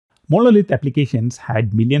Monolith applications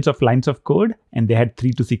had millions of lines of code and they had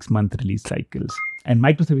 3 to 6 month release cycles. And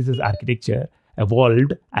microservices architecture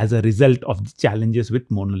evolved as a result of the challenges with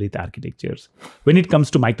monolith architectures. When it comes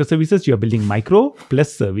to microservices, you're building micro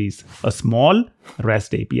plus service, a small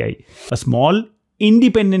REST API, a small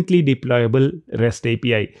independently deployable REST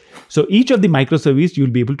API. So each of the microservice,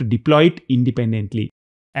 you'll be able to deploy it independently.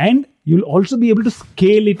 And you'll also be able to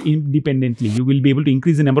scale it independently. You will be able to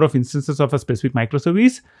increase the number of instances of a specific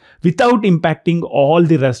microservice without impacting all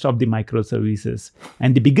the rest of the microservices.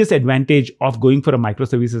 And the biggest advantage of going for a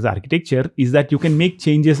microservices architecture is that you can make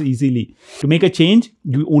changes easily. To make a change,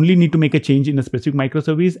 you only need to make a change in a specific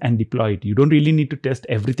microservice and deploy it. You don't really need to test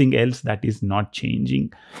everything else that is not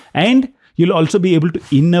changing. And you'll also be able to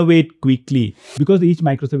innovate quickly because each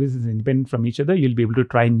microservice is independent from each other. You'll be able to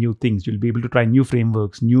try new things. You'll be able to try new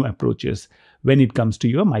frameworks, new approaches when it comes to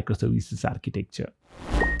your microservices architecture.